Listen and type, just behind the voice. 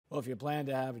Well, if you plan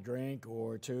to have a drink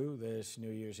or two this New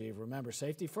Year's Eve, remember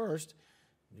safety first.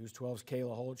 News 12's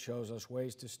Kayla Holt shows us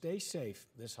ways to stay safe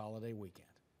this holiday weekend.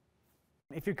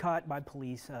 If you're caught by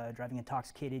police driving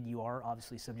intoxicated, you are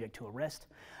obviously subject to arrest.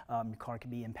 Your car can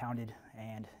be impounded,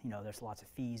 and there's lots of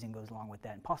fees and goes along with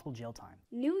that, and possible jail time.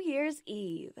 New Year's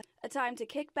Eve, a time to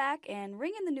kick back and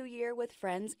ring in the new year with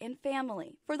friends and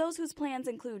family. For those whose plans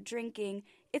include drinking,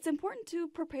 it's important to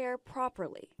prepare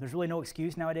properly. There's really no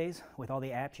excuse nowadays. With all the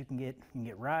apps you can get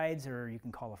rides, or you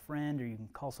can call a friend, or you can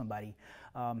call somebody.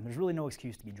 There's really no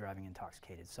excuse to be driving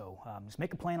intoxicated. So just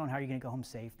make a plan on how you're going to go home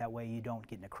safe. That way you don't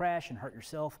get in a crash and hurt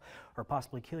yourself, or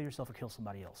possibly kill yourself or kill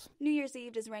somebody else. New Year's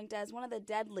Eve is ranked as one of the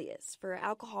deadliest for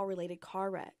alcohol-related car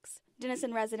wrecks.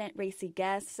 Denison resident Racy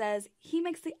Guest says he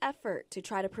makes the effort to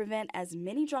try to prevent as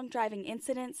many drunk driving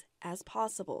incidents as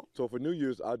possible. So for New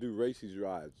Year's, I do Racy's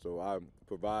rides. So I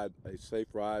provide a safe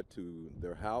ride to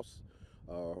their house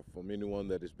from anyone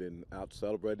that has been out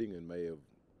celebrating and may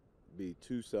be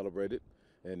too celebrated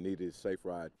and need a safe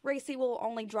ride. Racy will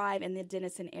only drive in the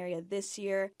Denison area this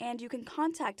year, and you can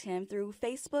contact him through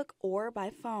Facebook or by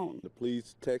phone.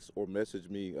 Please text or message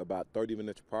me about 30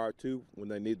 minutes prior to when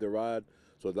they need the ride,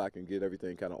 so that I can get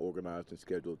everything kind of organized and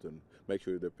scheduled and make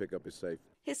sure their pickup is safe.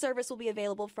 His service will be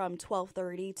available from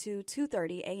 12:30 to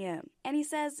 2:30 a.m. And he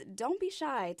says don't be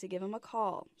shy to give him a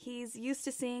call. He's used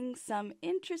to seeing some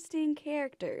interesting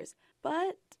characters,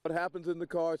 but what happens in the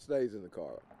car stays in the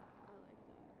car,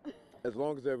 as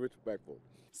long as they're respectful.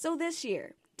 So this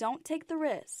year, don't take the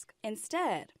risk.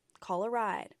 Instead, call a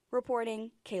ride.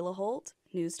 Reporting, Kayla Holt,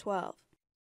 News 12.